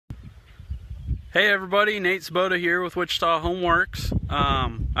Hey everybody, Nate Sabota here with Wichita Homeworks.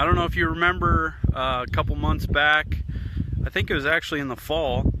 I don't know if you remember a couple months back, I think it was actually in the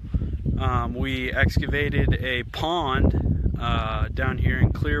fall, we excavated a pond down here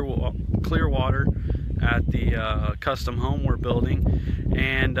in Clearwater at the custom home we're building,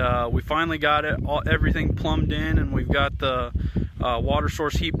 and we finally got everything plumbed in, and we've got the water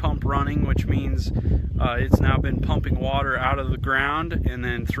source heat pump running, which means it's now been pumping water out of the ground and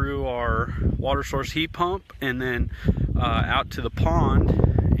then through our water source heat pump and then out to the pond.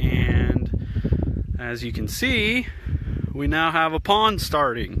 And as you can see, we now have a pond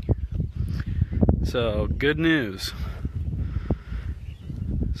starting. So good news.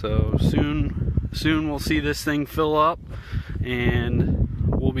 So soon we'll see this thing fill up and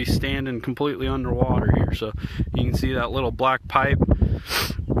we'll be standing completely underwater here. So you can see that little black pipe.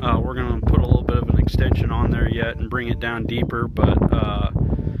 We're going to put a little bit of an extension on there yet and bring it down deeper, but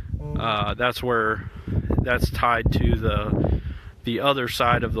that's tied to the other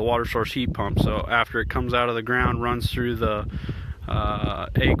side of the water source heat pump. So after it comes out of the ground, runs through the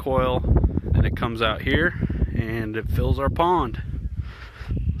A coil, and it comes out here and it fills our pond.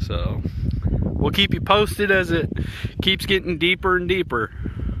 So we'll keep you posted as it keeps getting deeper and deeper.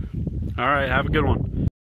 All right, have a good one.